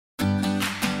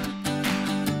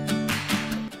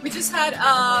just had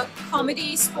a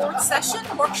comedy sports session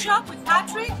workshop with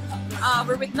Patrick.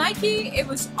 We're with Nike. It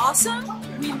was awesome.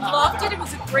 We loved it. It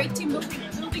was a great team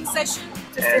building session.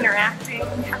 Just interacting,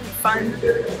 having fun,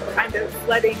 kind of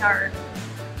letting our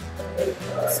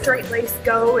straight lace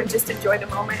go and just enjoy the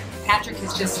moment. Patrick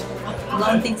has just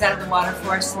blown things out of the water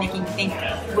for us, making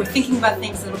we're thinking about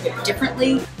things a little bit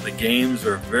differently. The games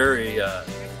are very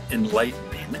enlightening.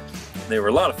 They were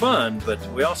a lot of fun, but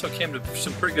we also came to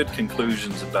some pretty good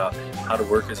conclusions about how to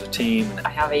work as a team. I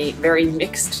have a very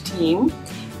mixed team,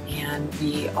 and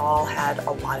we all had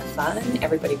a lot of fun.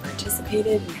 Everybody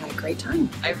participated and had a great time.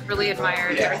 I really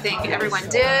admired everything everyone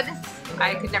did.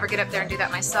 I could never get up there and do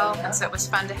that myself, and so it was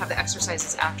fun to have the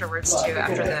exercises afterwards too,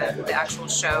 after the actual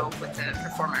show with the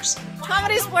performers.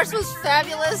 ComedySportz was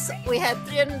fabulous. We had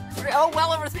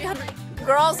well over 300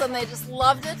 girls, and they just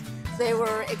loved it. They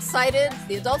were excited.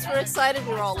 The adults were excited.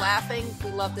 We were all laughing. We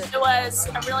loved it. It was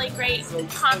a really great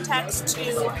context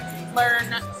to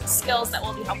learn skills that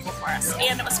will be helpful for us,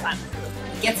 and it was fun.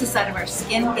 It gets us out of our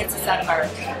skin, gets us out of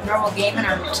our normal game and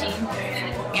our routine,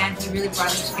 and he really brought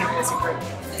us together as a group.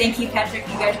 Thank you, Patrick.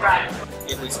 You guys brought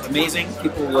it. It was amazing.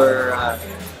 People were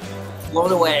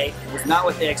blown away. It was not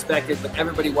what they expected, but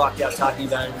everybody walked out talking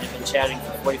about it, and they've been chatting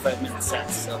for 45 minutes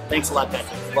since. So thanks a lot,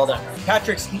 Patrick. Well done.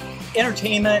 Patrick's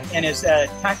entertainment and his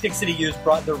tactics that he used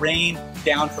brought the rain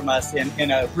down from us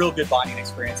in a real good bonding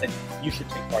experience, and you should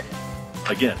take part in it.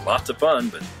 Again, lots of fun,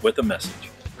 but with a message.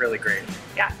 Really great.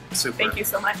 Yeah, Super. Thank you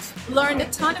so much. Learned a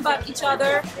ton about each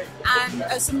other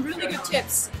and some really good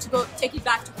tips to go take it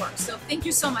back to work. So thank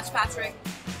you so much, Patrick.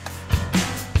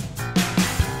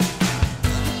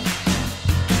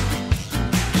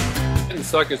 It didn't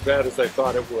suck as bad as I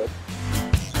thought it would.